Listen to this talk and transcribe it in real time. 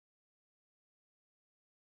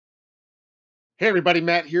Hey everybody,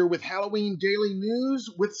 Matt here with Halloween Daily News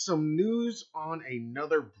with some news on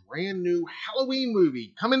another brand new Halloween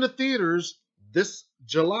movie coming to theaters this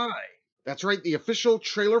July. That's right, the official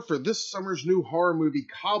trailer for this summer's new horror movie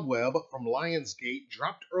Cobweb from Lionsgate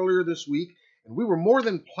dropped earlier this week, and we were more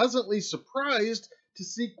than pleasantly surprised to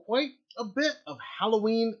see quite a bit of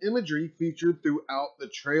Halloween imagery featured throughout the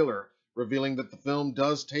trailer, revealing that the film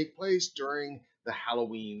does take place during the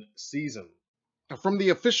Halloween season. Now, from the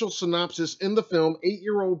official synopsis in the film,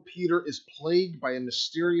 8-year-old Peter is plagued by a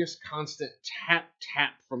mysterious constant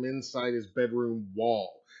tap-tap from inside his bedroom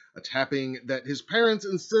wall, a tapping that his parents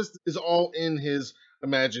insist is all in his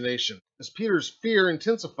imagination. As Peter's fear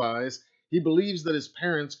intensifies, he believes that his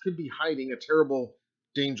parents could be hiding a terrible,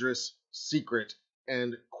 dangerous secret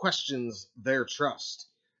and questions their trust.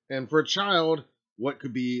 And for a child, what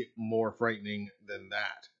could be more frightening than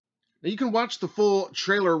that? Now, you can watch the full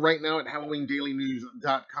trailer right now at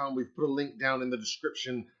HalloweenDailyNews.com. We've put a link down in the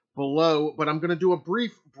description below, but I'm going to do a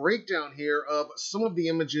brief breakdown here of some of the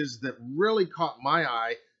images that really caught my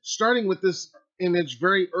eye, starting with this image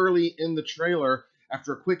very early in the trailer.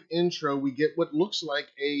 After a quick intro, we get what looks like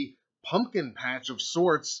a pumpkin patch of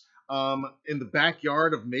sorts in the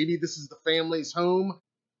backyard of maybe this is the family's home.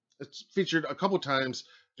 It's featured a couple times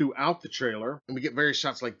throughout the trailer, and we get various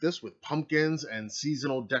shots like this with pumpkins and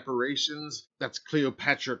seasonal decorations. That's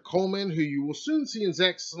Cleopatra Coleman, who you will soon see in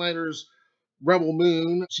Zack Snyder's Rebel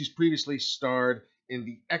Moon. She's previously starred in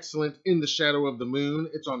the excellent In the Shadow of the Moon.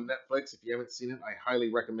 It's on Netflix. If you haven't seen it, I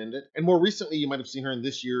highly recommend it. And more recently, you might have seen her in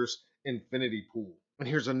this year's Infinity Pool. And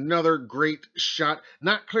here's another great shot.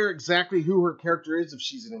 Not clear exactly who her character is, if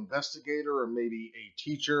she's an investigator or maybe a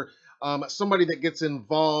teacher. Somebody that gets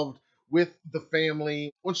involved with the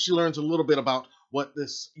family once she learns a little bit about what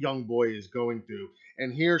this young boy is going through.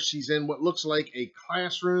 And here she's in what looks like a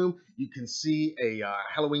classroom. You can see a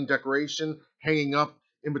Halloween decoration hanging up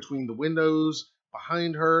in between the windows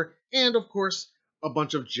behind her, and of course a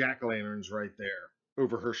bunch of jack-o'-lanterns right there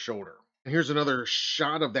over her shoulder. And here's another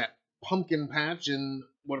shot of that pumpkin patch in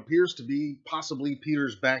what appears to be possibly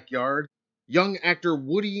Peter's backyard. Young actor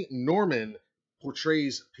Woody Norman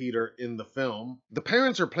portrays Peter in the film. The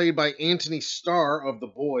parents are played by Antony Starr of The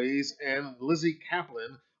Boys and Lizzy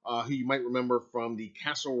Caplan, who you might remember from the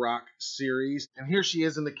Castle Rock series. And here she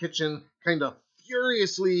is in the kitchen, kind of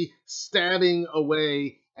furiously stabbing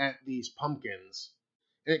away at these pumpkins.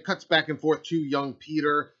 And it cuts back and forth to young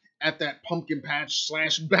Peter at that pumpkin patch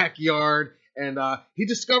 / backyard, and he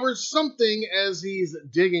discovers something as he's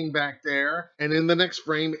digging back there. And in the next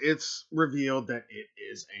frame, it's revealed that it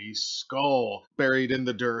is a skull buried in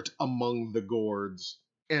the dirt among the gourds.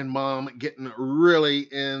 And Mom getting really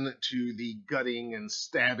into the gutting and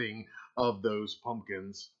stabbing of those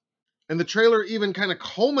pumpkins. And the trailer even kind of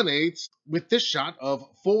culminates with this shot of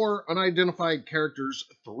 4 unidentified characters,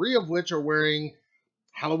 3 of which are wearing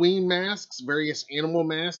Halloween masks, various animal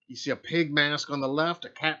masks. You see a pig mask on the left, a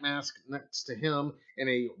cat mask next to him, and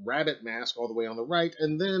a rabbit mask all the way on the right.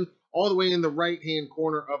 And then all the way in the right-hand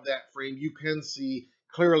corner of that frame, you can see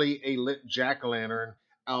clearly a lit jack-o'-lantern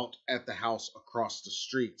out at the house across the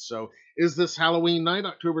street. So is this Halloween night,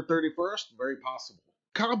 October 31st? Very possible.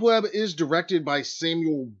 Cobweb is directed by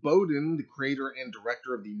Samuel Bowden, the creator and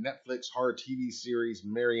director of the Netflix horror TV series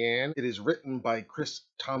Marianne. It is written by Chris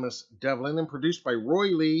Thomas Devlin and produced by Roy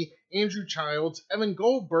Lee, Andrew Childs, Evan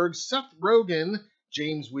Goldberg, Seth Rogen,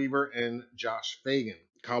 James Weaver, and Josh Fagan.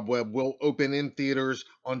 Cobweb will open in theaters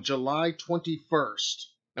on July 21st.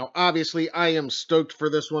 Now, obviously, I am stoked for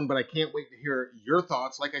this one, but I can't wait to hear your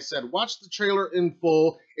thoughts. Like I said, watch the trailer in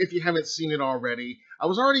full if you haven't seen it already. I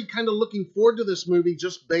was already kind of looking forward to this movie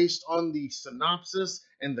just based on the synopsis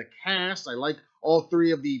and the cast. I like all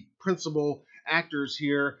 3 of the principal actors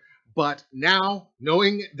here. But now,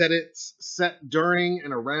 knowing that it's set during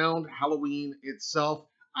and around Halloween itself,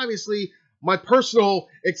 obviously, my personal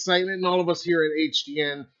excitement, and all of us here at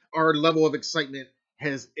HDN, our level of excitement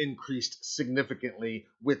has increased significantly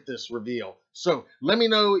with this reveal. So let me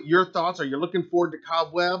know your thoughts. Are you looking forward to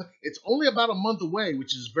Cobweb? It's only about a month away,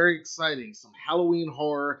 which is very exciting. Some Halloween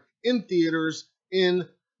horror in theaters in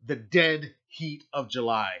the dead heat of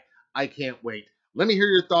July. I can't wait. Let me hear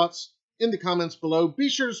your thoughts in the comments below. Be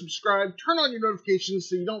sure to subscribe, turn on your notifications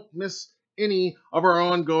so you don't miss any of our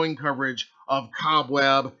ongoing coverage of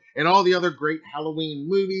Cobweb and all the other great Halloween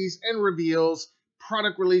movies and reveals,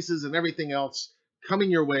 product releases, and everything else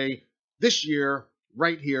coming your way this year,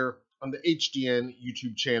 right here on the HDN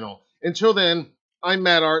YouTube channel. Until then, I'm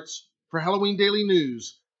Matt Arts for Halloween Daily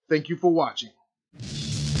News. Thank you for watching.